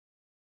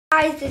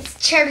Guys,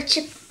 it's Cheddar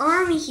Chip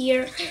Army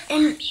here,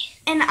 and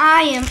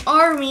I am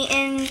Army,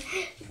 and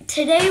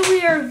today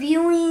we are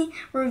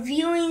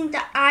reviewing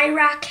the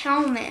Iraq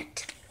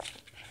helmet.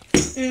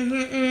 So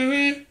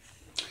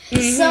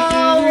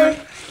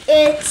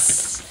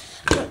it's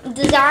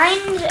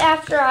designed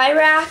after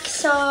Iraq.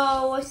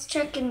 So let's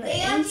check in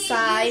the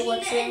inside.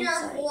 What's the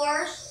inside?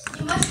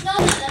 You must know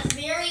that's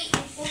very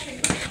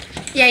important.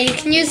 Yeah, you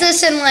can use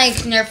this in like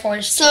Nerf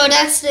Force. So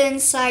that's the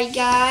inside,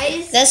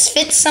 guys. This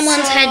fits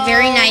someone's head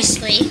very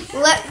nicely.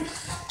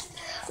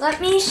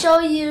 Let me show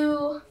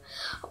you.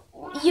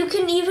 You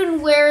can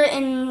even wear it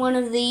in one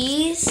of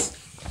these.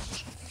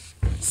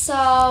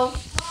 So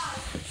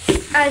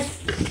as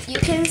you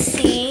can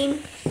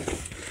see,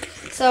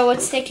 so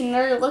let's take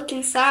another look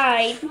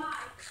inside.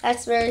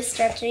 That's very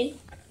stretchy.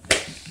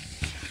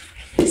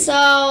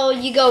 So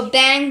you go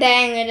bang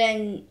bang and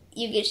then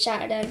you get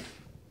shot and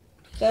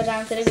go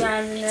down to the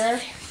ground and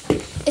there.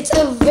 It's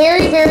a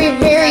very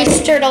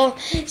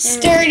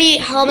sturdy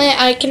helmet.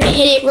 I can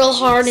hit it real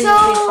hard and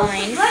it'll be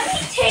fine. Let me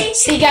take.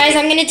 See, guys,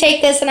 I'm gonna take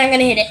this and I'm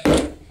gonna hit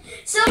it.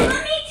 So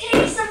let me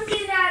take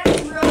something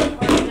that's really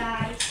fun,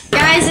 guys.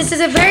 Guys, this is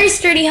a very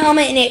sturdy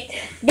helmet and it's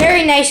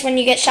very nice when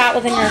you get shot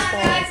with a Nerf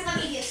ball. Guys, let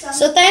me get some.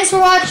 So thanks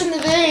for watching the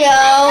video.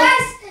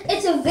 Guys,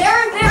 it's a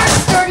very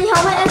sturdy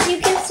helmet, as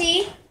you can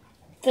see.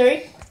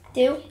 3,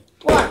 2,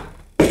 1.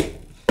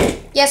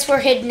 Yes, we're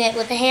hitting it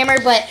with a hammer,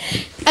 but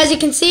as you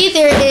can see,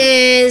 there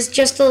is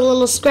just a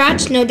little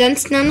scratch, no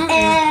dents, no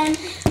nothing.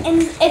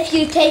 And if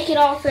you take it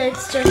off,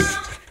 it's just.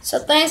 So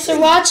thanks for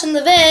watching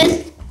the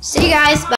vid. See you guys. Bye.